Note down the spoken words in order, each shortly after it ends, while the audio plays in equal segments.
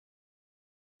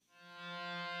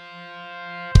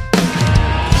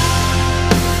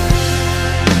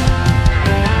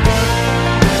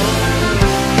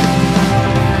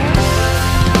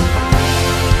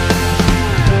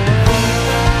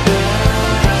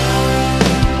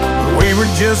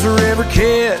just river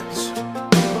kids,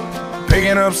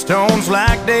 picking up stones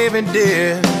like David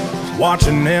did,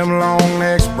 watching them long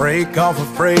necks break off a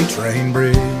freight train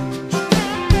bridge.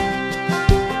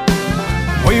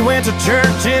 We went to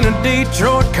church in a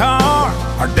Detroit car.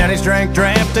 Our daddies drank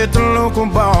draft at the local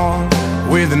bar,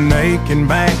 with an aching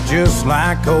back just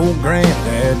like old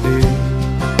granddad did.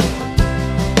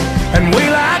 And we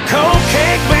like cold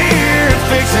cake beer,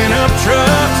 fixing up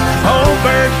trucks, old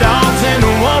bird dogs, and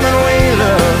the woman we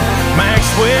love.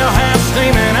 Maxwell House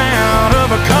steaming out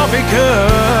of a coffee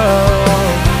cup.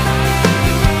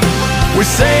 We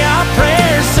say our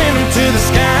prayers, send them to the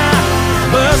sky.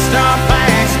 Bus stop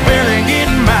banks barely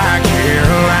getting by.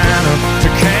 Carolina to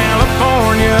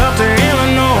California up to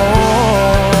Illinois.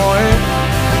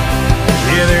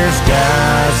 Yeah, there's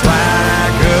guys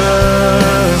like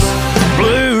us,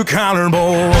 blue collar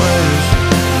boys.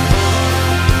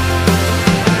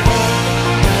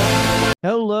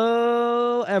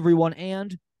 Hello, everyone,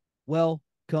 and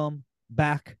welcome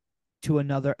back to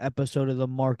another episode of the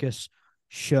Marcus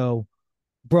Show.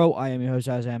 Bro, I am your host,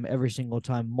 as I am every single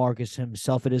time, Marcus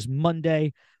himself. It is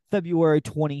Monday, February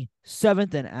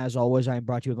 27th, and as always, I am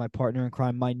brought to you with my partner in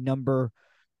crime, my number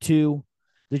two,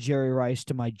 the Jerry Rice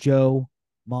to my Joe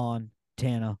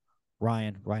Montana,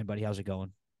 Ryan. Ryan, buddy, how's it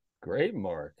going? Great,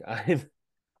 Mark. I'm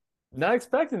not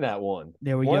expecting that one.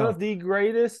 There we go. One of the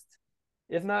greatest,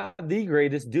 if not the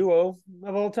greatest duo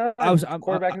of all time.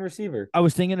 Quarterback and receiver. I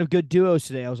was thinking of good duos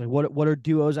today. I was like, what are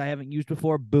duos I haven't used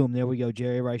before? Boom, there we go.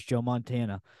 Jerry Rice, Joe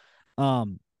Montana.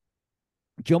 Joe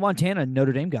Montana,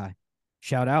 Notre Dame guy.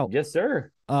 Shout out. Yes,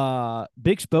 sir.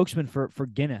 Big spokesman for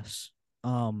Guinness.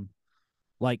 I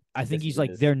think he's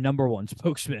like their number one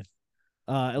spokesman.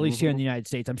 At least here in the United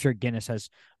States. I'm sure Guinness has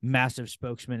massive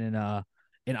spokesmen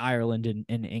in Ireland and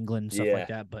in England and stuff like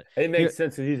that. But it makes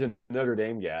sense because he's a Notre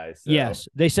Dame guy. So. Yes,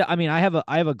 they said. I mean, I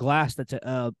have a glass that's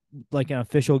like an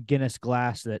official Guinness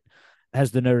glass that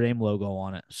has the Notre Dame logo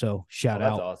on it. So shout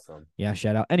out. That's awesome. Yeah,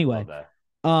 shout out. Anyway,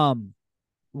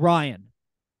 Ryan,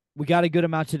 we got a good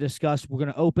amount to discuss. We're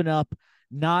gonna open up.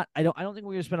 I don't think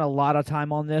we're gonna spend a lot of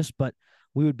time on this, but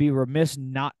we would be remiss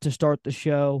not to start the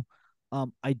show.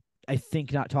 I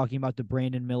think not talking about the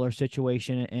Brandon Miller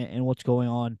situation and what's going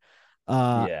on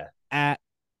at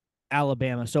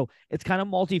Alabama. So it's kind of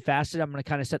multifaceted. I'm going to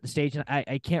kind of set the stage, and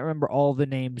I can't remember all the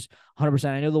names 100%.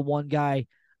 I know the one guy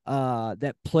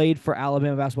that played for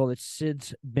Alabama basketball that's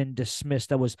since been dismissed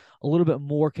that was a little bit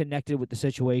more connected with the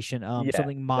situation.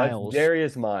 Something Miles.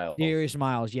 Darius Miles. Darius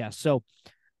Miles, yes. So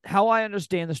how I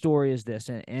understand the story is this,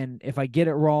 and if I get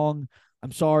it wrong,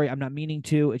 I'm sorry. I'm not meaning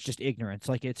to. It's just ignorance.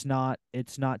 Like it's not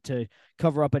to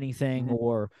cover up anything,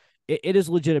 or it is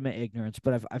legitimate ignorance.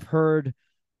 But I've heard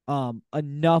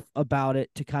enough about it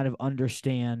to kind of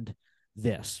understand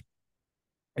this.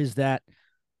 Is that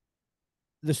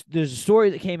there's a story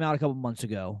that came out a couple months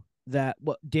ago that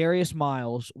Darius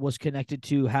Miles was connected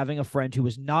to having a friend who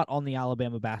was not on the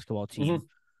Alabama basketball team,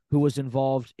 who was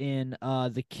involved in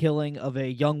the killing of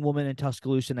a young woman in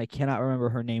Tuscaloosa, and I cannot remember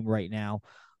her name right now.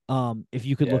 If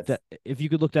you could look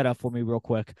that up for me real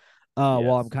quick,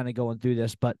 while I'm kind of going through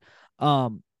this, but,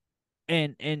 and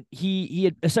he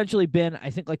had essentially been,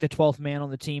 I think, like the 12th man on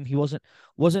the team. He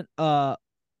wasn't a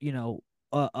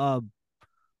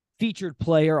featured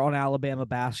player on Alabama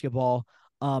basketball,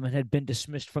 and had been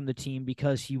dismissed from the team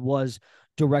because he was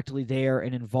directly there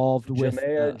and involved with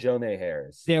Jonah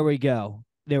Harris. There we go.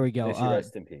 May she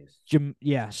rest in peace.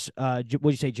 Yes. What'd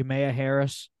you say? Jamea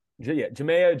Harris? Yeah,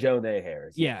 Jamea Jonah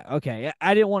Harris. Yeah, okay.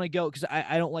 I didn't want to go because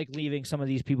I don't like leaving some of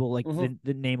these people like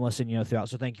the nameless and throughout.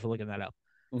 So thank you for looking that up.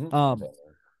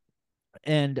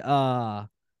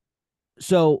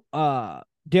 So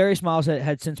Darius Miles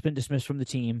had since been dismissed from the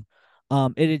team.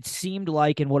 It had seemed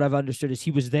like, and what I've understood is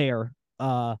he was there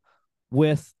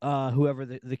with whoever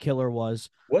the killer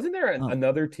was. Wasn't there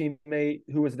another teammate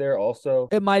who was there also?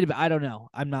 It might have been. I don't know.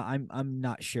 I'm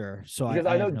not sure. So because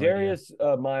I know Darius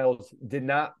Miles did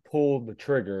not pull the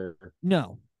trigger.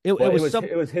 No, it was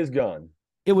his gun.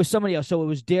 It was somebody else. So it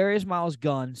was Darius Miles'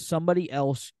 gun. Somebody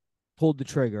else pulled the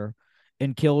trigger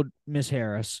and killed Miss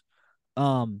Harris.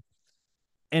 And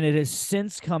it has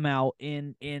since come out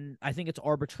in I think it's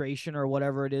arbitration or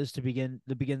whatever it is to begin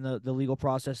the legal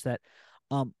process that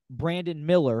Brandon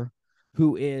Miller,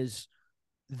 who is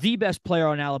the best player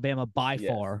on Alabama by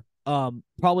far,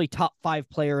 probably top 5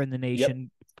 player in the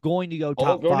nation, going to go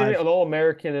top 5, an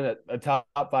All-American and a top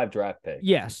 5 draft pick.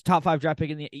 Yes, top 5 draft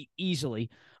pick easily.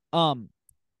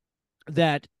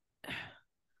 That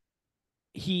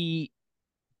he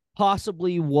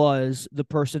possibly was the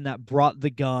person that brought the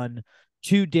gun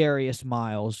to Darius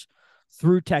Miles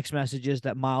through text messages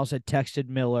that Miles had texted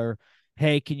Miller.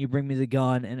 hey, can you bring me the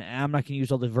gun? And I'm not going to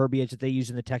use all the verbiage that they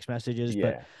use in the text messages,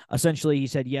 but Yeah. essentially he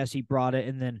said, yes, he brought it.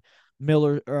 And then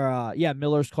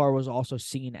Miller's car was also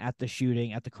seen at the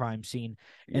shooting, at the crime scene,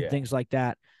 and things like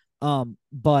that.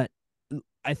 But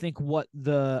I think what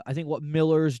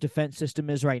Miller's defense system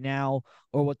is right now,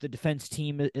 or what the defense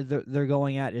team they're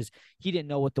going at, is he didn't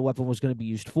know what the weapon was going to be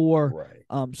used for.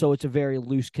 Right. So it's a very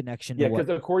loose connection. Yeah, because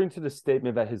according to the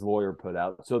statement that his lawyer put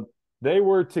out, so they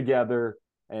were together,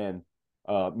 and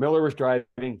Miller was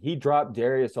driving. He dropped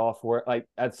Darius off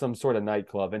at some sort of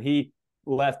nightclub, and he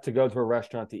left to go to a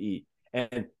restaurant to eat.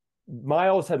 And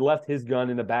Miles had left his gun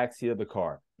in the backseat of the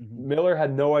car. Mm-hmm. Miller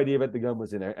had no idea that the gun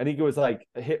was in there. I think it was like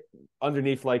hit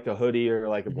underneath like a hoodie or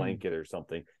like a blanket or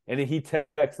something. And then he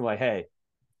texts him like, hey,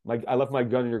 I left my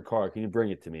gun in your car. Can you bring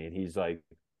it to me? And he's like,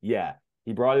 yeah.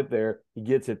 He brought it there. He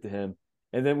gets it to him.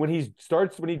 And then when he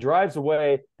drives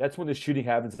away, that's when the shooting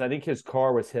happens. I think his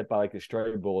car was hit by like a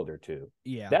stray bullet or two.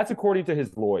 Yeah. That's according to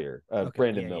his lawyer,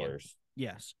 Brandon Miller's.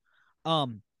 Yeah. Yes.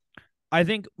 I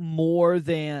think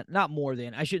not more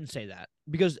than, I shouldn't say that,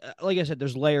 because like I said,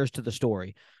 there's layers to the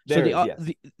story.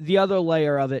 The other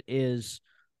layer of it is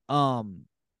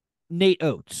Nate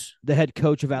Oates, the head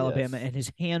coach of Alabama, and his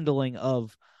handling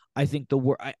of, I think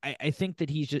I think that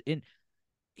he's just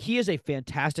he is a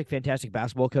fantastic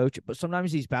basketball coach, but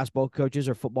sometimes these basketball coaches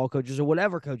or football coaches or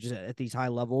whatever coaches at these high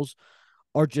levels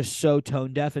are just so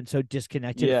tone deaf and so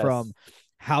disconnected from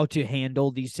how to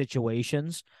handle these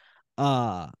situations.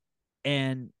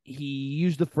 And he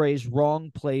used the phrase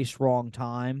wrong place, wrong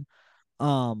time,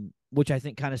 which I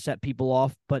think kind of set people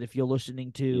off. But if you're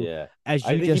listening to, as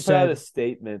you just said, he put out a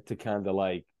statement to kind of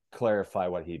like clarify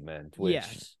what he meant, which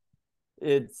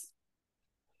it's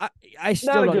I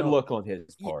still not a don't good know. Look on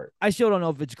his part. I still don't know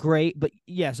if it's great, but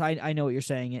yes, I know what you're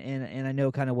saying, and I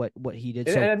know kind of what he did.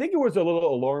 And I think it was a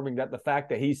little alarming that the fact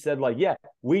that he said like, yeah,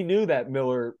 we knew that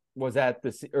Miller was at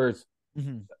the or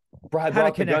brought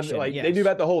the gun, like they knew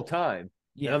that the whole time.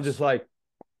 Yes. And I'm just like,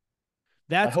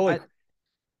 I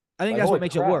think that's what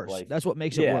makes it worse. Like, that's what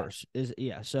makes it worse.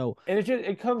 So and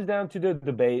it comes down to the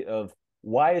debate of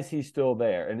why is he still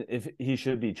there, and if he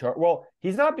should be charged. Well,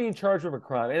 he's not being charged with a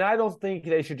crime, and I don't think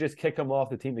they should just kick him off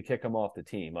the team to kick him off the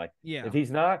team. Like, if he's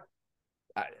not,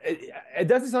 it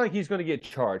doesn't sound like he's going to get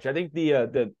charged. I think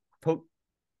the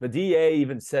DA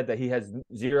even said that he has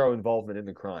zero involvement in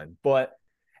the crime, but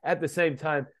at the same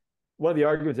time, one of the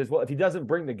arguments is, well, if he doesn't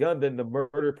bring the gun, then the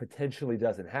murder potentially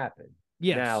doesn't happen.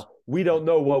 Yes. Now, we don't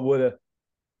know what would have,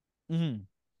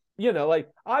 like,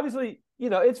 obviously,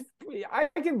 I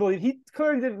can believe he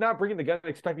clearly did not bring in the gun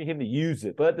expecting him to use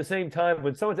it. But at the same time,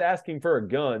 when someone's asking for a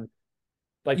gun,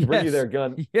 like to bring you their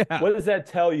gun, what does that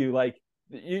tell you? Like,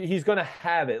 he's going to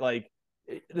have it. Like,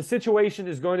 the situation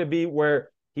is going to be where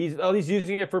he's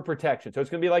using it for protection. So it's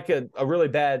going to be like a really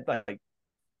bad, like,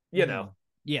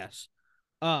 Yes.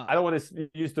 I don't want to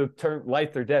use the term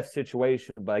life or death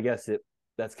situation, but I guess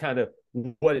that's kind of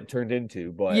what it turned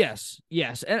into. But yes.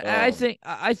 And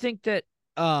I think that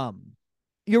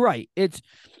you're right. It's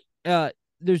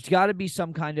there's got to be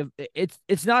some kind of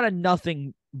it's not a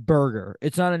nothing burger.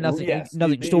 It's not a nothing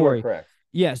story. You are correct.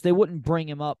 Yes, they wouldn't bring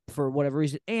him up for whatever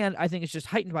reason. And I think it's just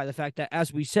heightened by the fact that,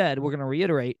 as we said, we're going to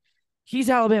reiterate, he's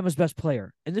Alabama's best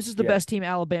player. And this is the best team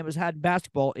Alabama's had in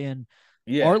basketball in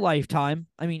our lifetime.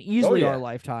 I mean, easily our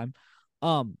lifetime.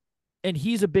 And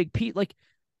he's a big piece. Like,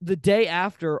 the day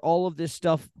after all of this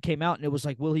stuff came out and it was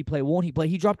like, will he play? Won't he play?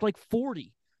 He dropped like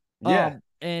 40. And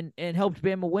helped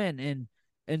Bama win.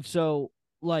 And so,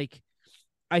 like,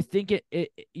 I think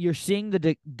you're seeing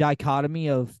the dichotomy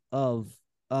of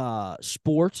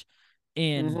sports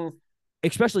and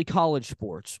especially college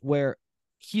sports, where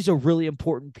he's a really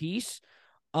important piece.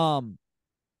 And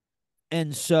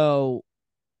so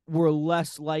we're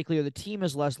less likely, or the team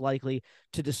is less likely,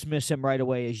 to dismiss him right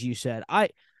away, as you said.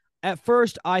 At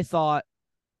first I thought,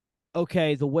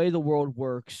 okay, the way the world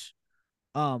works,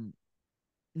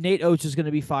 Nate Oates is going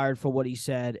to be fired for what he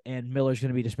said, and Miller's going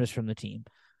to be dismissed from the team.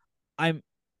 I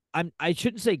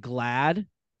shouldn't say glad,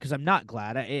 because I'm not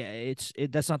glad.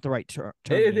 That's not the right term.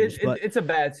 It's a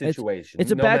bad situation.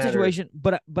 It's a bad situation,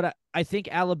 but I think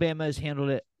Alabama has handled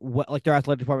it well, like their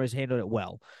athletic department has handled it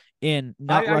well in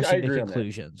not rushing to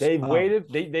conclusions. They've waited.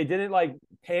 They didn't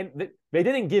they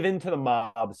didn't give in to the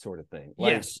mob sort of thing.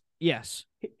 Like, yes.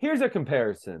 Here's a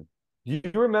comparison. Do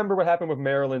you remember what happened with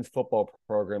Maryland's football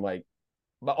program, like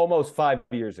almost 5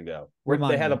 years ago, where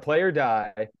they had a player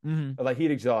die of like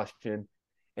heat exhaustion,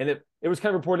 and it was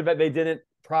kind of reported that they didn't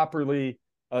properly.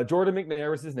 Jordan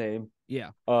McNair was his name.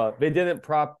 Yeah. They didn't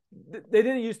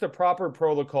use the proper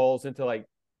protocols into like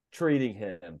treating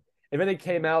him, and then it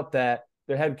came out that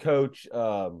their head coach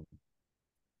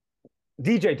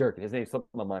DJ Durkin, his name slipped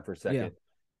my mind for a second.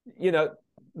 You know,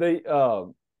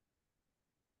 what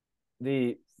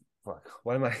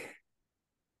am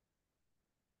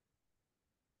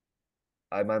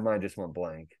my mind just went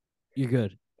blank. You're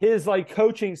good. His like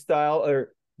coaching style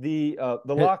or the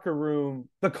locker room,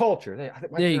 the culture.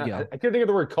 There you go. I couldn't think of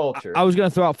the word culture. I was going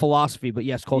to throw out philosophy, but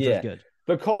yes, culture is good.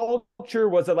 The culture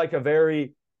was like a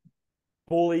very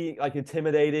bully, like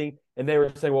intimidating. And they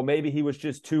were saying, well, maybe he was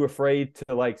just too afraid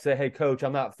to like say, hey, coach,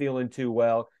 I'm not feeling too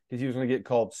well, because he was going to get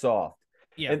called soft.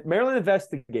 Yeah. And Maryland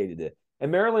investigated it.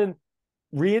 And Maryland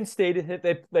reinstated him.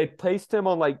 They placed him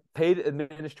on like paid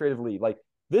administrative leave. Like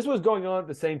this was going on at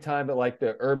the same time that like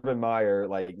the Urban Meyer,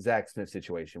 like Zach Smith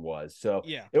situation was. So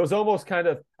it was almost kind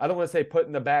of, I don't want to say put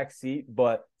in the back seat,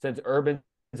 but since Urban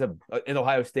is in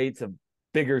Ohio State's a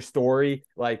bigger story,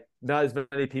 like not as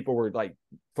many people were like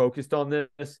focused on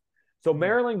this. So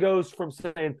Maryland goes from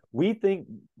saying, we think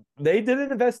they did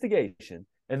an investigation,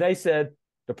 and they said,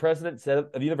 the president said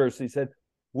of the university said,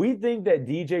 we think that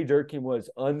DJ Durkin was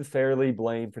unfairly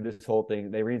blamed for this whole thing.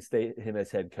 They reinstate him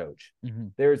as head coach. Mm-hmm.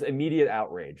 There's immediate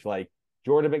outrage. Like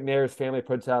Jordan McNair's family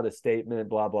puts out a statement,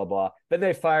 blah, blah, blah. Then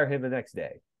they fire him the next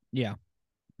day. Yeah.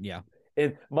 Yeah.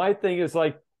 And my thing is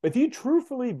like, if you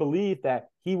truthfully believe that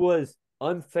he was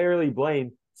unfairly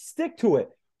blamed, stick to it.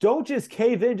 Don't just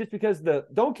cave in just because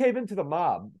don't cave into the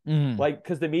mob. Mm. Like,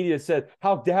 because the media said,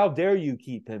 how dare you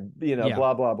keep him,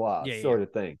 blah, blah, blah, sort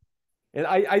of thing. And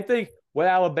I think what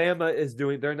Alabama is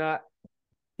doing,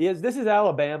 this is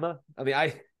Alabama. I mean,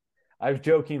 I was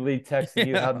jokingly texting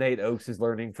you how Nate Oates is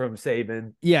learning from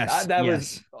Saban. Yes. That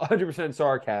was 100%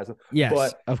 sarcasm. Yes,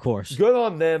 but of course. Good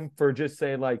on them for just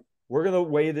saying, like, we're going to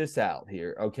weigh this out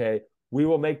here, okay? We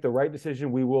will make the right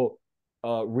decision. We will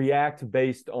react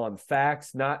based on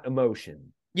facts, not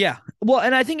emotion. Yeah. Well,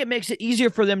 and I think it makes it easier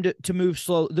for them to move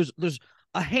slow. There's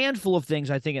a handful of things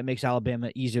I think it makes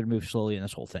Alabama easier to move slowly in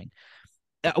this whole thing.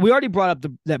 We already brought up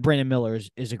that Brandon Miller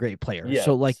is a great player. Yes.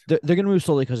 So, like, they're going to move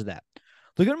slowly because of that.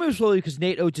 They're going to move slowly because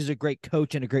Nate Oates is a great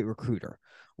coach and a great recruiter.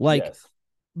 Like,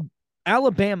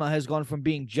 Alabama has gone from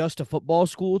being just a football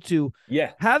school to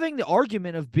having the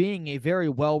argument of being a very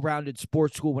well-rounded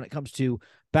sports school when it comes to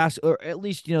basketball, or at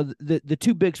least, the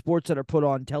two big sports that are put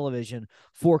on television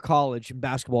for college, and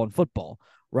basketball and football,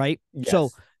 right? Yes.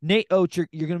 So, Nate Oates,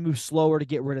 you're going to move slower to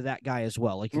get rid of that guy as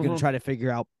well. Like, you're going to try to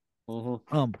figure out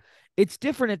it's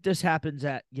different if this happens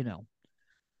at,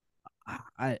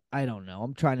 I don't know.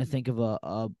 I'm trying to think of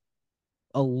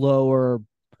a lower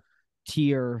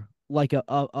tier, like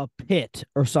a Pitt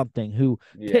or something, who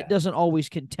Pitt doesn't always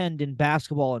contend in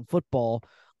basketball and football.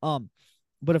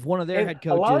 But if one of their head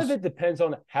coaches, a lot of it depends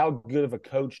on how good of a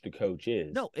coach the coach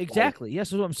is. No, exactly. Like, yes,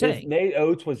 that's what I'm saying. If Nate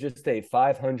Oates was just a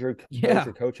 500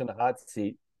 coach on the hot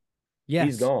seat,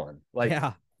 he's gone. Like,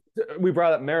 we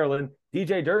brought up Maryland.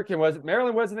 DJ Durkin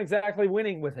Maryland wasn't exactly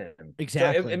winning with him.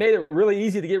 Exactly. So it made it really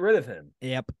easy to get rid of him.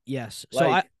 Yep. Yes.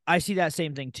 So I see that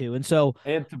same thing too. And to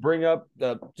bring up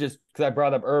just because I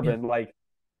brought up Urban, like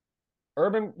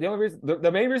Urban,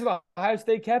 the main reason Ohio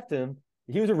State kept him,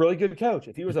 he was a really good coach.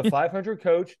 If he was a 500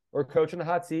 coach or coach in the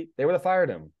hot seat, they would have fired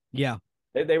him. Yeah.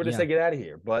 They would have said, get out of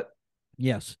here. But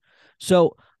yes.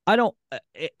 So I don't,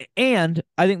 and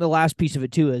I think the last piece of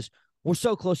it too is, we're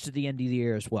so close to the end of the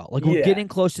year as well. Like, we're getting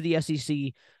close to the SEC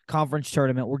conference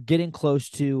tournament. We're getting close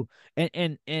to,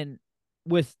 and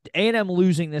with A&M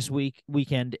losing this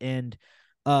weekend and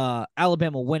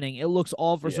Alabama winning, it looks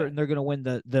all for certain they're going to win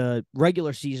the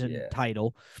regular season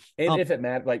title. And if it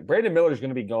matters, like, Brandon Miller's going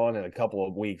to be gone in a couple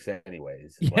of weeks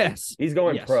anyways. Yes. Like, he's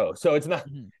going pro. So it's not,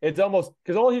 it's almost,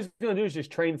 because all he's going to do is just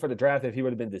train for the draft if he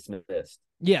would have been dismissed.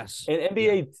 Yes. And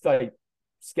NBA like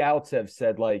scouts have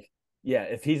said, like,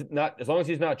 if he's not, as long as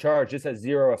he's not charged, this has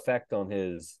zero effect on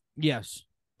his his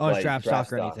draft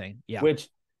stock or anything. Yeah, which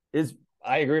is,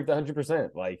 I agree with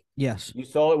 100%. Like, yes, you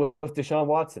saw it with Deshaun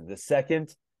Watson. The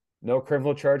second no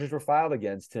criminal charges were filed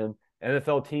against him,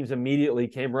 NFL teams immediately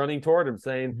came running toward him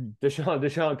saying,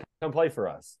 "Deshaun, come play for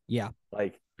us." Yeah,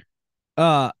 like,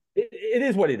 it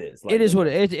is what it is. Like, it is what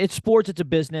it's sports. It's a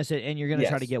business, and you're going to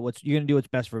try to get you're going to do what's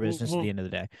best for business at the end of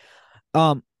the day.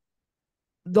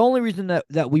 The only reason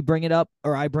that we bring it up,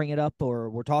 or I bring it up, or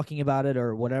we're talking about it,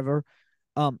 or whatever,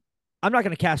 I'm not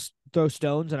going to throw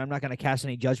stones, and I'm not going to cast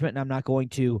any judgment, and I'm not going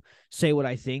to say what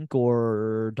I think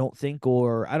or don't think,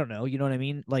 or I don't know. You know what I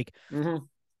mean? Like,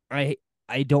 I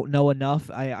don't know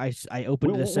enough. I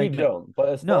opened this segment. We don't, but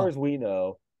as far as we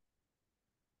know,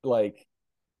 like,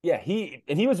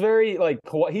 he was very like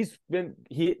he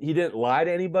didn't lie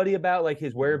to anybody about like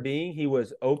his well-being. He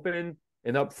was open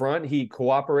and up front. He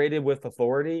cooperated with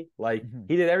authority. Like,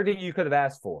 he did everything you could have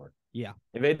asked for. Yeah.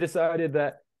 And they decided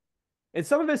that And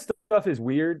some of his stuff is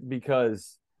weird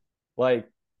because, like,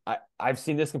 I've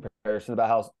seen this comparison about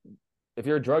how if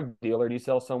you're a drug dealer and you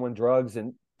sell someone drugs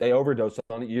and they overdose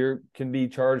on it, you can be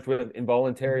charged with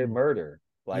involuntary murder.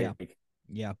 Like,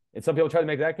 yeah. And some people try to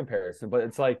make that comparison, but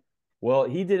it's like, well,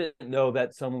 he didn't know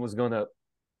that someone was going to,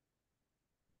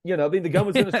 the gun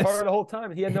was in his car the whole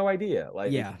time, and he had no idea.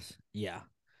 Like, yes, yeah.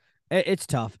 It's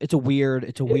tough. It's a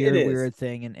weird weird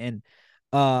thing, and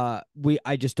I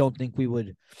just don't think we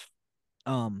would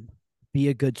be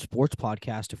a good sports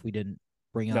podcast if we didn't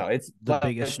bring up it's the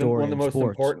biggest story, one of the most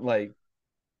sports. important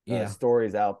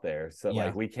stories out there. So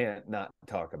like we can't not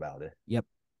talk about it. Yep.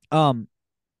 Can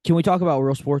we talk about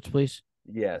real sports, please?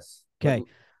 Yes. Okay.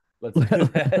 Let's do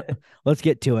that. Let's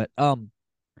get to it.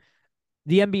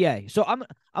 The NBA. So I'm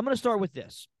going to start with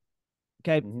this.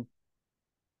 Okay.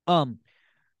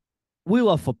 We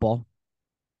love football.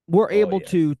 We're able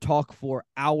to talk for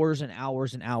hours and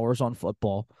hours and hours on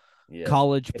football. Yes.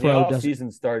 College, pro. The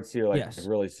season starts here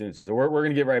really soon, so we're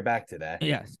going to get right back to that.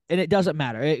 Yes, and it doesn't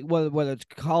matter whether it's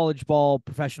college ball,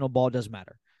 professional ball, doesn't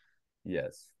matter.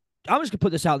 Yes, I'm just going to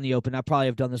put this out in the open. I probably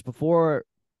have done this before,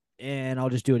 and I'll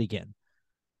just do it again.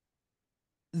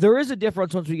 There is a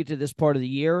difference once we get to this part of the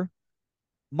year.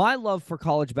 My love for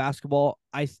college basketball,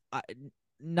 I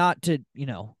not to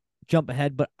jump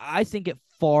ahead, but I think it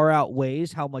far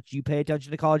outweighs how much you pay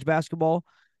attention to college basketball,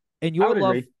 and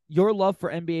your love for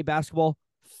NBA basketball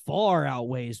far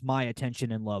outweighs my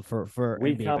attention and love for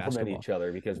we NBA complement basketball. Each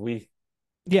other because we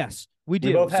do. We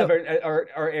both have our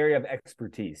area of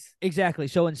expertise. Exactly.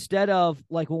 So instead of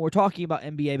like when we're talking about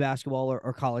NBA basketball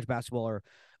or college basketball or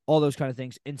all those kind of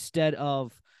things, instead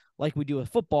of like we do with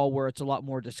football where it's a lot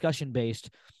more discussion based,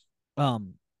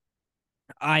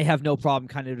 I have no problem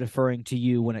kind of deferring to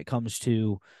you when it comes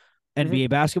to NBA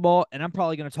basketball, and I'm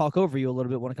probably going to talk over you a little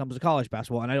bit when it comes to college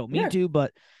basketball, and I don't mean to,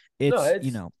 but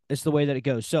it's the way that it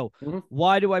goes. So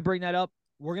why do I bring that up?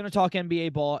 We're going to talk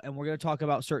NBA ball, and we're going to talk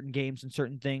about certain games and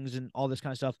certain things and all this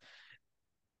kind of stuff.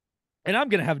 And I'm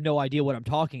going to have no idea what I'm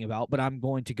talking about, but I'm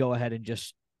going to go ahead and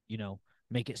just,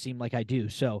 make it seem like I do.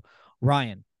 So,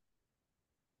 Ryan,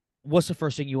 what's the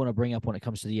first thing you want to bring up when it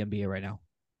comes to the NBA right now?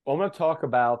 Well, I'm going to talk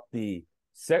about the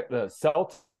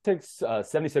Celtics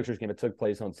 76ers game that took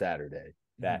place on Saturday.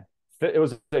 It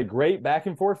was a great back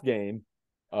and forth game.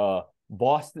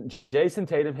 Jason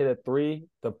Tatum hit a three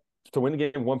to win the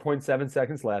game, 1.7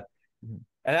 seconds left.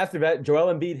 And after that,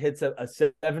 Joel Embiid hits a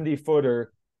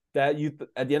 70-footer at the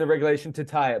end of regulation to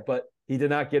tie it, but he did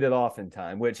not get it off in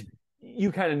time, which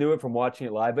you kind of knew it from watching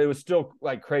it live, but it was still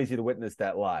like crazy to witness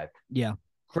that live. Yeah.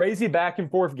 Crazy back and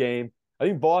forth game. I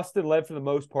think Boston led for the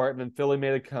most part, and then Philly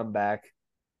made a comeback.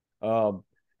 It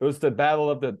was the battle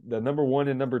of the number 1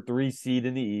 and number 3 seed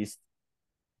in the East.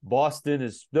 Boston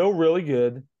is still really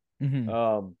good.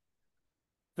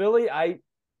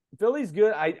 Philly's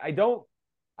good. I don't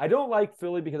like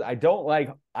Philly because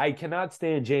I cannot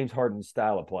stand James Harden's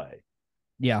style of play.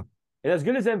 Yeah. And as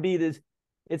good as Embiid is,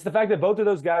 it's the fact that both of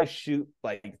those guys shoot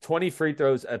like 20 free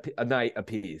throws a night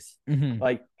apiece.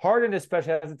 Like Harden,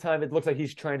 especially at the time, it looks like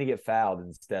he's trying to get fouled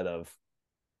instead of,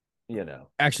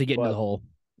 actually getting to the hole.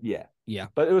 Yeah. Yeah.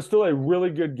 But it was still a really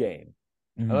good game.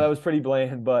 I know that was pretty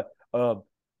bland, but now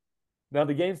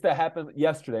the games that happened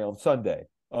yesterday on Sunday,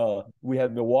 we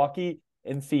had Milwaukee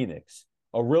and Phoenix.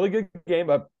 A really good game,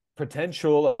 a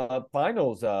potential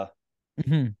finals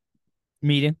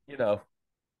meeting.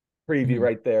 Preview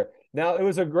right there. Now, it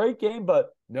was a great game, but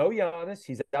no Giannis.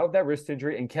 He's out with that wrist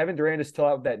injury, and Kevin Durant is still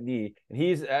out with that knee, and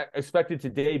he's expected to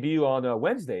debut on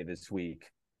Wednesday this week.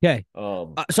 Okay.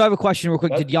 So I have a question real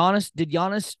quick. Did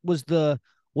Giannis was the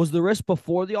wrist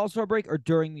before the All-Star break or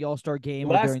during the All-Star game?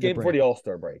 Last game before the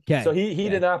All-Star break. Okay. So he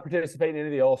did not participate in any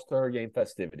of the All-Star game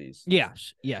festivities.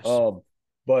 Yes.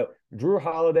 But Drew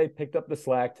Holiday picked up the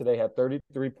slack today, had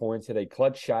 33 points, hit a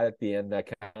clutch shot at the end that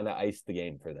kind of iced the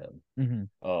game for them.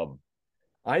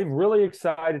 I'm really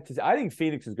excited I think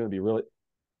Phoenix is going to be really,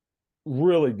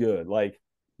 really good. Like,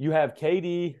 you have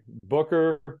KD,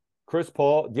 Booker, Chris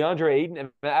Paul, DeAndre Ayton, and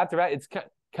after that, it's kind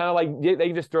of like they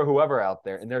can just throw whoever out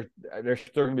there, and they're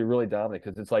still going to be really dominant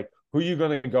because it's like, who are you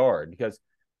going to guard? Because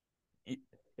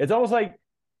it's almost like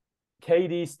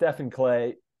KD, Steph, and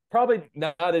Clay, probably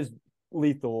not as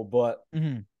lethal, but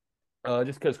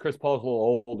just because Chris Paul's a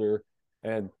little older,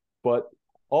 but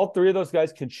all three of those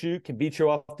guys can shoot, can beat you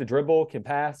off the dribble, can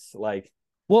pass. Like,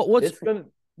 well,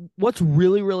 what's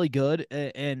really, really good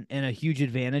and a huge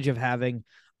advantage of having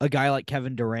a guy like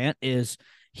Kevin Durant is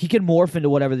he can morph into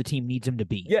whatever the team needs him to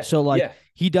be. Yeah. So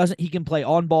he can play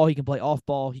on ball, he can play off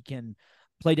ball, he can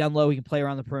play down low, he can play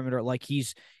around the perimeter. Like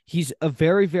he's a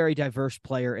very, very diverse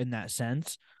player in that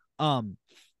sense.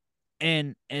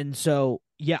 And so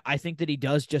yeah, I think that he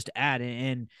does just add,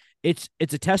 and it's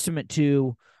a testament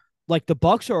to, like, the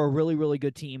Bucks are a really, really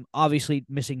good team. Obviously,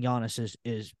 missing Giannis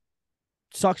is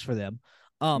sucks for them.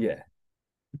 Yeah.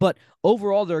 But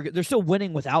overall, they're still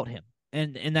winning without him,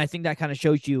 and I think that kind of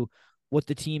shows you what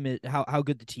the team is, how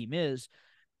good the team is.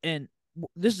 And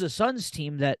this is a Suns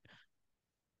team that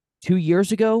 2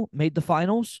 years ago made the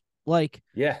finals. Like,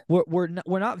 Yeah. we're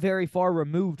not very far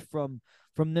removed from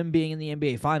them being in the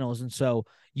NBA finals. And so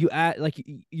you add, like,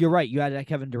 you're right, you added that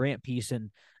Kevin Durant piece,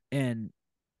 and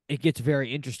it gets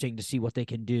very interesting to see what they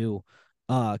can do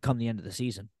come the end of the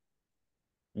season.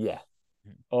 Yeah.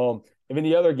 And then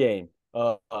the other game,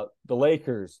 the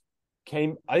Lakers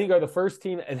I think, are the first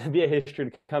team in NBA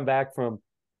history to come back from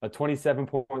a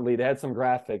 27-point lead. They had some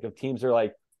graphic of teams are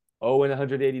like,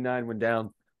 189 when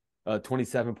down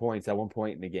 27 points at one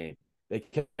point in the game. They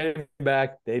came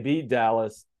back, they beat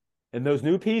Dallas, and those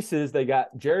new pieces, they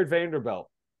got Jared Vanderbilt,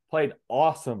 played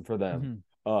awesome for them.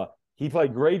 He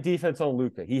played great defense on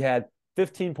Luka. He had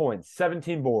 15 points,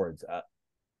 17 boards,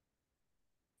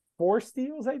 4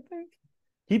 steals, I think.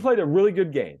 He played a really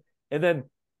good game. And then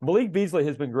Malik Beasley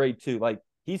has been great too. Like,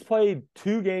 he's played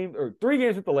 3 games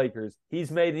with the Lakers.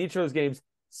 He's made in each of those games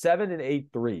 7 and 8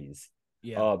 threes.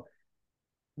 Yeah.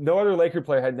 No other Laker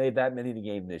player had made that many in the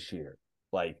game this year.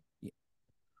 Like,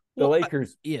 the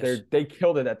Lakers, yes, they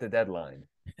killed it at the deadline.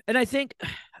 And I think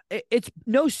it's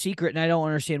no secret, and I don't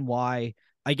understand why.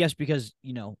 I guess because,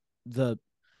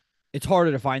 it's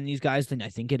harder to find these guys than I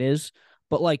think it is.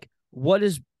 But, like, what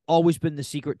has always been the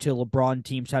secret to LeBron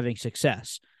teams having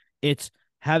success? It's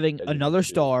having another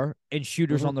star and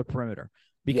shooters on the perimeter,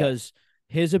 because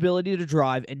his ability to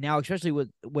drive, and now especially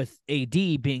with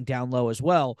AD being down low as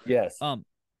well. Yes.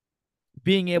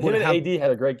 Being able to have AD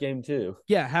had a great game too.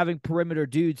 Yeah, having perimeter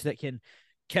dudes that can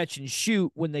catch and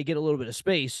shoot when they get a little bit of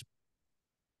space.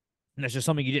 And that's just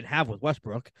something you didn't have with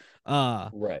Westbrook.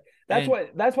 Right. That's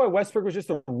why Westbrook was just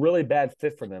a really bad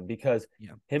fit for them, because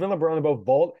him and LeBron are both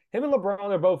bold. Him and LeBron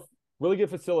are both really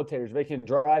good facilitators. They can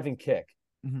drive and kick.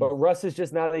 But Russ is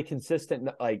just not a consistent,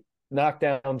 like,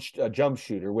 knockdown jump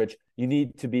shooter, which you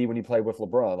need to be when you play with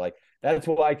LeBron. Like, that's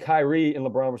why Kyrie and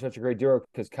LeBron were such a great duo,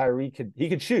 because Kyrie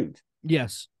could shoot.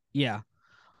 Yes. Yeah.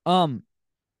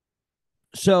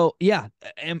 So yeah,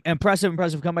 impressive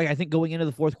comeback. I think going into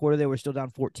the fourth quarter, they were still down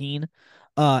 14.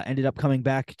 Ended up coming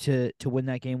back to win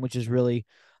that game, which is really,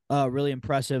 really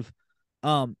impressive.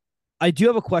 I do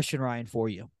have a question, Ryan, for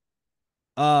you.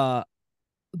 The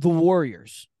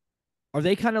Warriors, are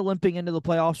they kind of limping into the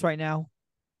playoffs right now?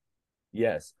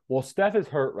 Yes. Well, Steph is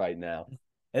hurt right now,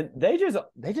 and they just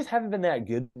haven't been that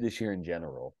good this year in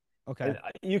general. Okay. And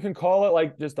you can call it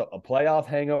like just a playoff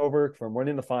hangover from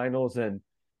winning the finals, and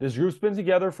this group's been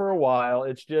together for a while.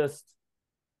 It's just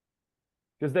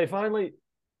because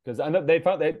I know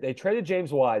they traded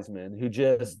James Wiseman, who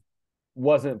just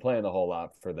wasn't playing a whole lot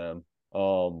for them.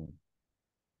 I'm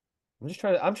just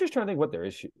trying to think what their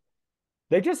issue.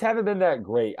 They just haven't been that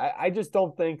great. I just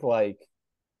don't think, like,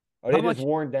 are they just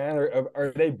worn down, or are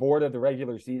they bored of the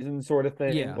regular season sort of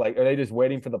thing? Yeah. Like, are they just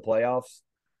waiting for the playoffs?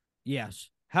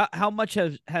 Yes. How much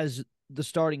has the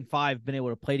starting 5 been able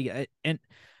to play together? And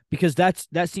because that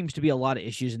seems to be a lot of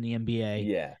issues in the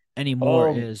NBA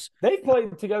anymore. They've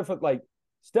played together for, like,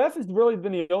 Steph has really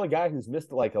been the only guy who's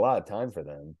missed, like, a lot of time for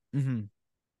them.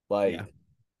 Like,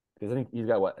 because I think he's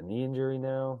got a knee injury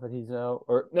now that he's out,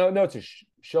 or no, it's a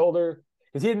shoulder,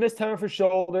 because he had missed time for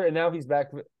shoulder, and now he's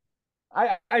back.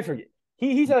 I forget.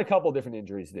 He's had a couple of different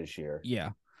injuries this year.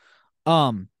 Yeah.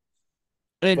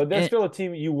 But they're still a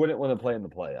team you wouldn't want to play in the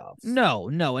playoffs. No,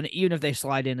 and even if they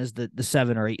slide in as the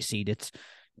 7 or 8 seed, it's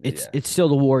still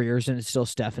the Warriors, and it's still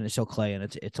Steph, and it's still Clay, and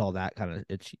it's all that kind of,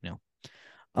 it's,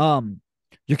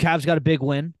 your Cavs got a big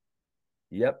win.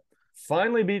 Yep.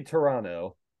 Finally beat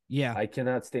Toronto. Yeah. I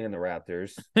cannot stand the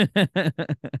Raptors.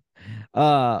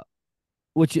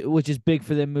 Which is big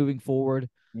for them moving forward.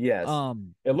 Yes.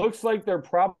 It looks like they're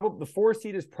probably the 4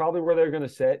 seed is probably where they're going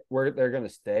to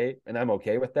stay, and I'm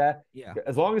okay with that. Yeah.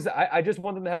 As long as I just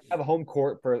want them to have a home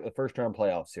court for the first round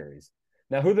playoff series.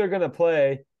 Now, who they're going to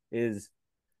play is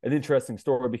an interesting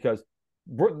story, because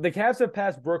the Cavs have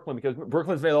passed Brooklyn, because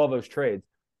Brooklyn's made all those trades.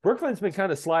 Brooklyn's been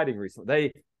kind of sliding recently.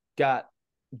 They got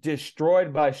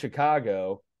destroyed by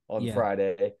Chicago on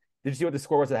Friday. Did you see what the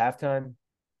score was at halftime?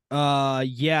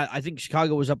 Yeah, I think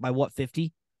Chicago was up by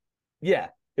 50? Yeah.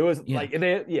 It was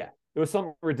it was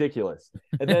something ridiculous.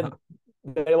 And then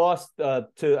they lost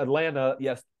to Atlanta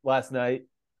last night.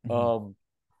 Trae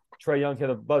Young hit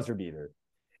a buzzer beater.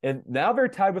 And now they're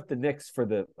tied with the Knicks for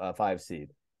the 5 seed.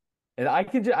 And I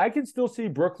can still see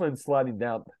Brooklyn sliding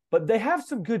down, but they have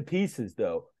some good pieces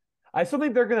though. I still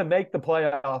think they're going to make the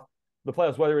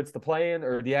playoffs, whether it's the play-in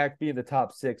or the act being the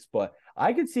top 6. But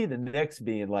I could see the Knicks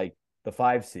being like the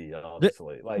 5 seed,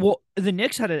 honestly. The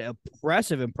Knicks had an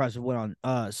impressive win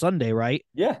on Sunday, right?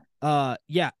 Yeah.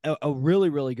 Yeah, a really,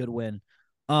 really good win.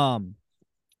 And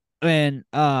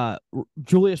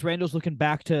Julius Randle's looking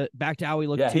back to how he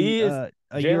looked he is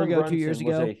a year ago, 2 years ago.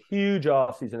 Was a huge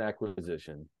offseason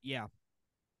acquisition. Yeah.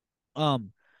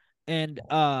 And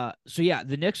so yeah,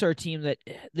 the Knicks are a team that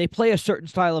they play a certain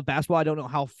style of basketball. I don't know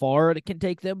how far it can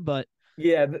take them, but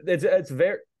yeah, it's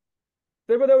very.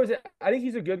 I think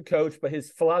he's a good coach, but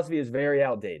his philosophy is very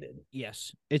outdated.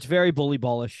 Yes, it's very bully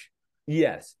ballish.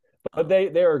 Yes, but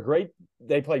they are great.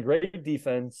 They play great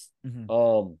defense.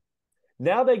 Mm-hmm.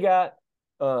 Now they got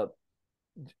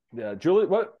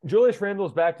Julius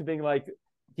Randle's back to being like,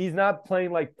 he's not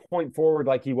playing like point forward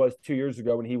like he was 2 years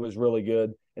ago when he was really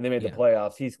good and they made the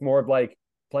playoffs. He's more of like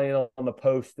playing on the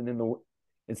post and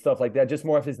stuff like that. Just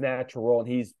more of his natural role, and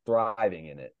he's thriving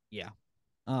in it. Yeah.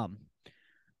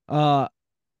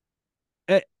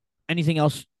 Anything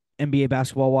else NBA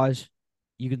basketball wise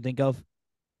you can think of?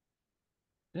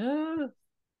 Yeah.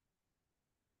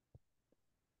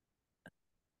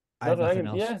 I have nothing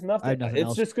else. Yeah, nothing. I have nothing it's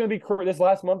else. just going to be this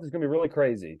last month is going to be really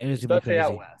crazy. It is going to be crazy.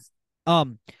 Out west. I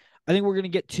think we're going to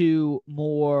get to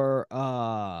more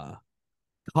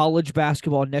college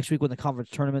basketball next week when the conference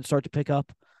tournaments start to pick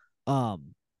up.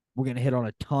 We're going to hit on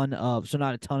not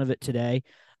a ton of it today.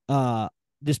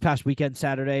 This past weekend,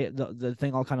 Saturday, the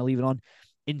thing I'll kind of leave it on,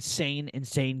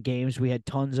 insane games. We had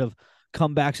tons of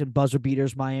comebacks and buzzer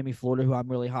beaters. Miami, Florida, who I'm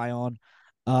really high on,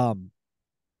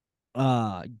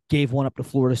 gave one up to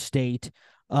Florida State.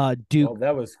 Duke,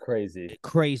 that was crazy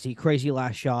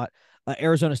last shot.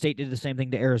 Arizona State did the same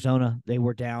thing to Arizona. They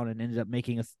were down and ended up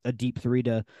making a deep three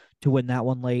to win that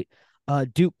one late.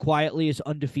 Duke quietly is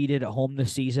undefeated at home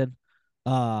this season,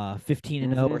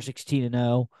 15-0 or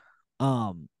 16-0.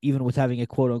 Even with having a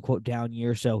quote unquote down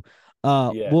year. So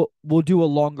we'll do a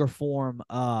longer form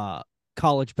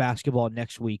college basketball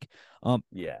next week. Kind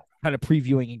of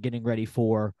previewing and getting ready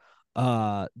for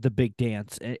the big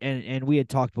dance. And we had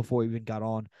talked before we even got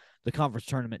on, the conference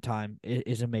tournament time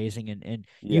is amazing, and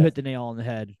you hit the nail on the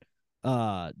head.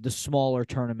 The smaller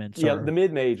tournaments, the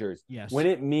mid majors, when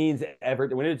it means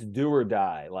when it's do or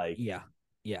die,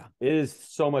 it is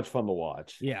so much fun to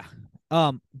watch.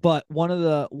 But one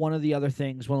of the other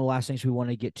things, one of the last things we want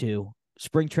to get to,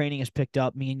 spring training has picked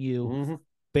up. Me and you,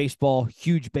 baseball,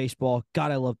 huge baseball.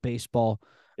 God, I love baseball.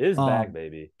 It is back,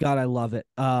 baby. God, I love it.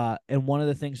 And one of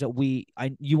the things that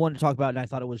you wanted to talk about, and I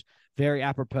thought it was very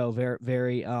apropos,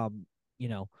 very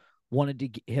wanted to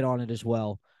hit on it as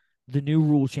well. The new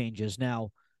rule changes.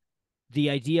 Now, the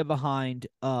idea behind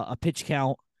a pitch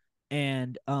count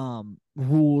and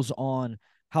rules on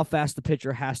how fast the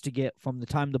pitcher has to get from the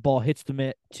time the ball hits the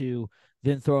mitt to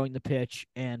then throwing the pitch,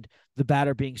 and the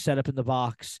batter being set up in the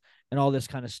box and all this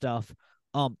kind of stuff.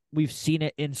 We've seen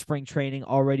it in spring training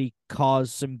already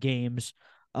cause some games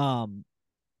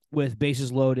with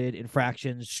bases loaded,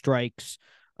 infractions, strikes,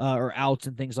 or outs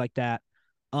and things like that.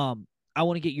 I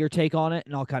want to get your take on it,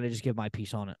 and I'll kind of just give my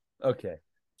piece on it. Okay.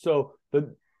 So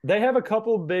they have a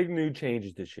couple big new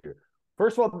changes this year.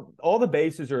 First of all the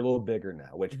bases are a little bigger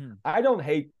now, which I don't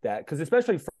hate that, because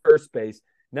especially first base,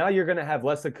 now you're going to have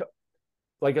less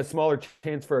like a smaller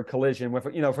chance for a collision with,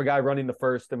 for a guy running the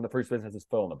first and the first base has his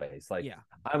foot on the base.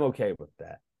 I'm okay with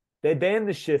that. They banned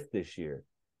the shift this year,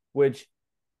 which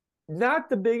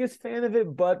not the biggest fan of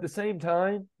it, but at the same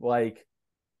time,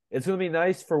 it's going to be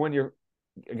nice for when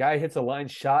a guy hits a line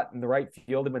shot in the right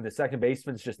field and when the second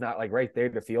baseman's just not right there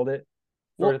to field it.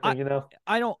 I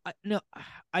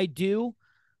do,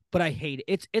 but I hate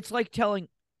it. It's like telling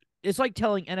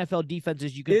NFL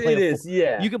defenses you can play.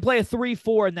 You can play a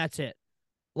 3-4 and that's it.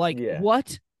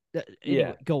 What?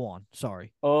 Anyway, go on.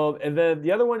 Sorry. And then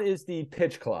the other one is the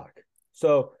pitch clock.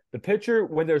 So the pitcher,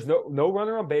 when there's no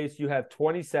runner on base, you have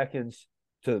 20 seconds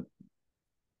to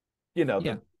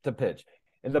pitch.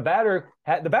 And the batter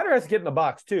has to get in the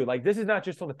box too. This is not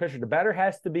just on the pitcher. The batter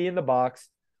has to be in the box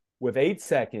with 8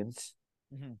 seconds.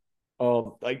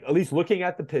 At least looking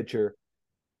at the pitcher,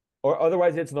 or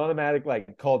otherwise it's an automatic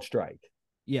called strike.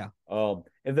 If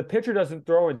the pitcher doesn't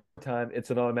throw in time, it's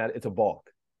a balk.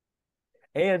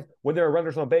 And when there are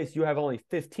runners on base, you have only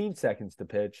 15 seconds to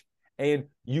pitch, and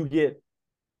you get,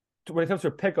 when it comes to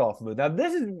a pickoff move. Now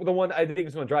this is the one I think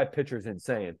is going to drive pitchers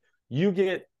insane. You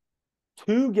get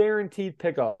 2 guaranteed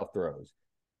pickoff throws,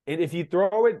 and if you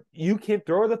throw it, you can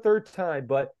throw it the third time,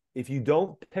 but if you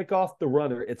don't pick off the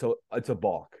runner, it's a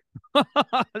balk.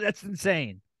 That's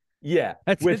insane. Yeah,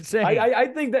 that's insane. I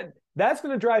think that's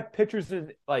going to drive pitchers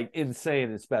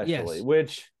insane, especially.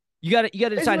 Which You got to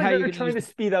It's decide like how you're they're going to trying use. to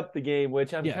speed up the game,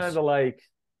 which I'm Yes. kind of like.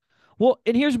 Well,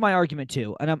 and here's my argument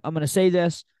too, and I'm going to say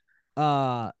this.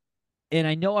 And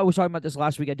I know I was talking about this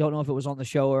last week. I don't know if it was on the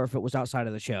show or if it was outside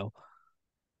of the show.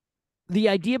 The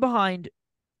idea behind,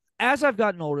 as I've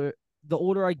gotten older, the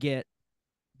older I get,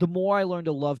 the more I learn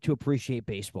to love to appreciate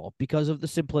baseball because of the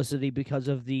simplicity, because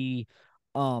of the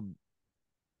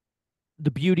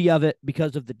beauty of it,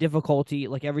 because of the difficulty,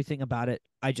 like everything about it.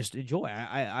 I just enjoy.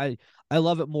 I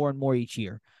love it more and more each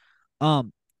year.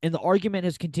 And the argument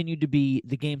has continued to be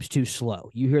the game's too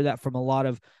slow. You hear that from a lot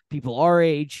of people our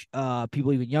age,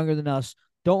 people even younger than us,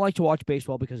 don't like to watch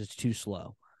baseball because it's too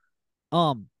slow.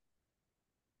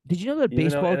 Did you know that Even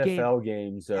though baseball game? NFL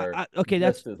games are Okay,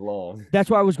 just as long. that's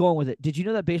where I was going with it. Did you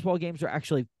know that baseball games are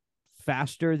actually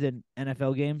faster than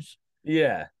NFL games?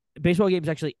 Yeah. Baseball games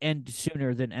actually end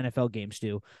sooner than NFL games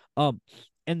do. And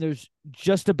there's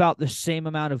just about the same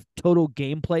amount of total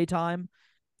gameplay time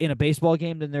in a baseball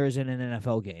game than there is in an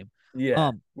NFL game.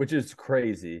 Yeah, which is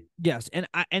crazy. Yes, and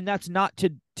that's not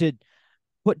to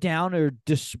put down or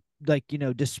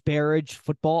disparage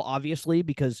football, obviously,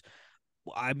 because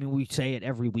I mean we say it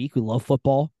every week. We love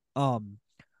football.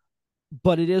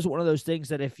 But it is one of those things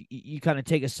that if you kind of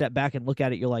take a step back and look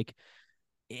at it, you're like,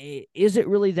 is it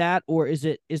really that, or is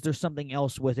there something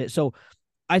else with it? So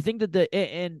I think that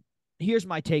and here's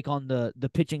my take on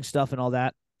the pitching stuff and all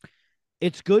that.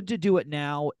 It's good to do it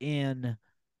now in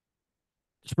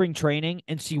spring training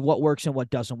and see what works and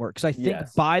what doesn't work. Because I think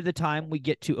by the time we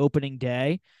get to opening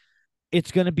day,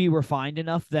 it's going to be refined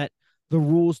enough that the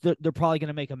rules, they're probably going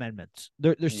to make amendments.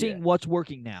 They're seeing what's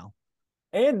working now.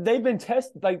 And they've been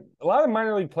tested. Like a lot of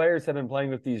minor league players have been playing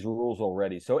with these rules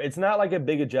already. So it's not like a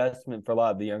big adjustment for a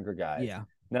lot of the younger guys. Yeah.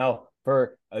 Now,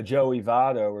 for a Joey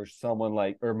Votto or someone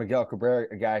like, or Miguel Cabrera,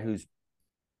 a guy who's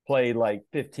played like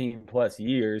 15 plus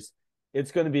years,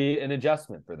 it's going to be an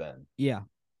adjustment for them. Yeah.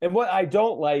 And what I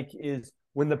don't like is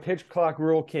when the pitch clock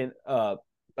rule can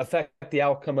affect the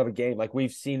outcome of a game. Like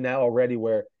we've seen now already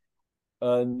where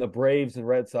the Braves and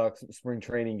Red Sox spring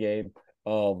training game,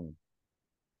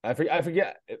 I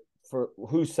forget for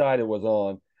whose side it was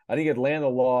on. I think Atlanta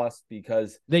lost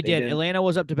because they did. Atlanta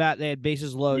was up to bat. They had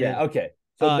bases loaded. Yeah, okay.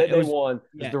 So they won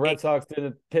because the Red Sox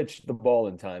didn't pitch the ball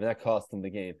in time. And that cost them the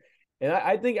game. And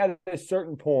I think at a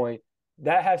certain point,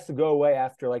 that has to go away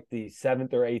after like the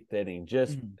 7th or 8th inning.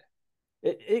 Just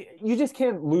you just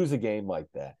can't lose a game like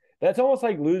that. That's almost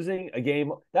like losing a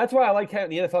game. That's why I like how in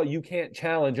the NFL you can't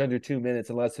challenge under 2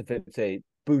 minutes unless if it's a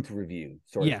booth review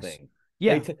sort of thing.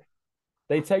 Yeah.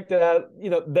 They take that out.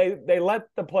 They let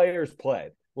the players play.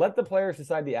 Let the players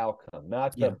decide the outcome,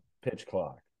 not the pitch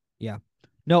clock. Yeah.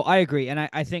 No, I agree. And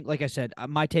I think, like I said,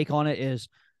 my take on it is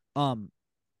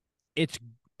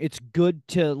it's good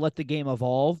to let the game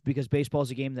evolve because baseball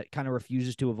is a game that kind of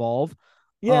refuses to evolve.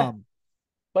 Yeah.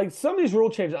 Like some of these rule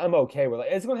changes, I'm okay with. Like,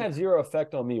 it's going to have zero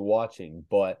effect on me watching,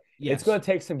 but it's going to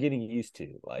take some getting used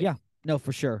to. Like, yeah, no,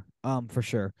 for sure, for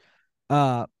sure.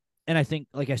 And I think,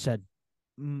 like I said,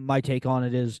 my take on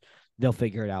it is they'll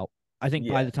figure it out. I think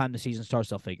by the time the season starts,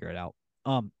 they'll figure it out.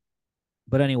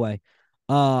 But anyway,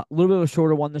 a little bit of a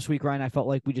shorter one this week, Ryan. I felt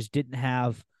like we just didn't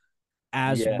have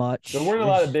as much. There weren't a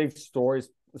lot of big stories,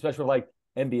 especially like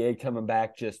NBA coming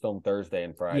back just on Thursday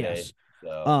and Friday. Yes.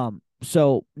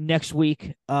 So next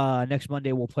week, next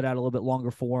Monday, we'll put out a little bit longer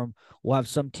form. We'll have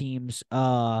some teams,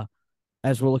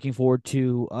 as we're looking forward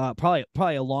to,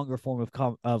 probably a longer form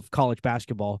of college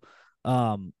basketball.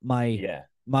 My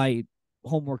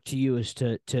homework to you is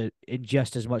to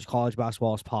ingest as much college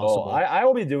basketball as possible. I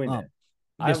will be doing that.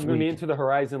 I'm going to be week. into the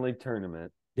Horizon League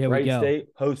tournament. There Wright we go. State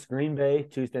hosts Green Bay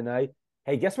Tuesday night.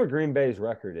 Hey, guess what Green Bay's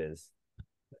record is?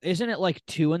 Isn't it like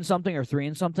 2 and something or 3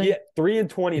 and something? Yeah,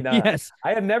 3-29. Yes.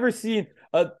 I have never seen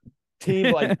a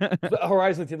team like a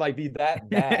Horizon team like be that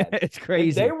bad. It's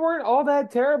crazy. And they weren't all that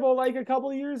terrible like a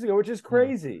couple of years ago, which is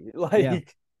crazy.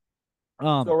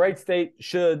 So Wright State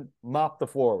should mop the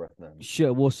floor with them.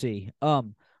 Sure, we'll see.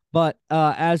 But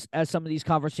as some of these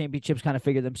conference championships kind of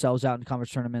figure themselves out in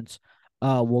conference tournaments,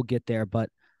 we'll get there. But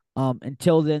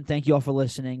until then, thank you all for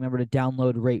listening. Remember to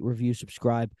download, rate, review,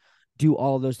 subscribe, do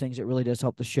all of those things. It really does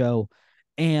help the show.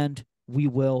 And we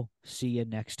will see you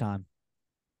next time.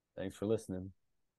 Thanks for listening.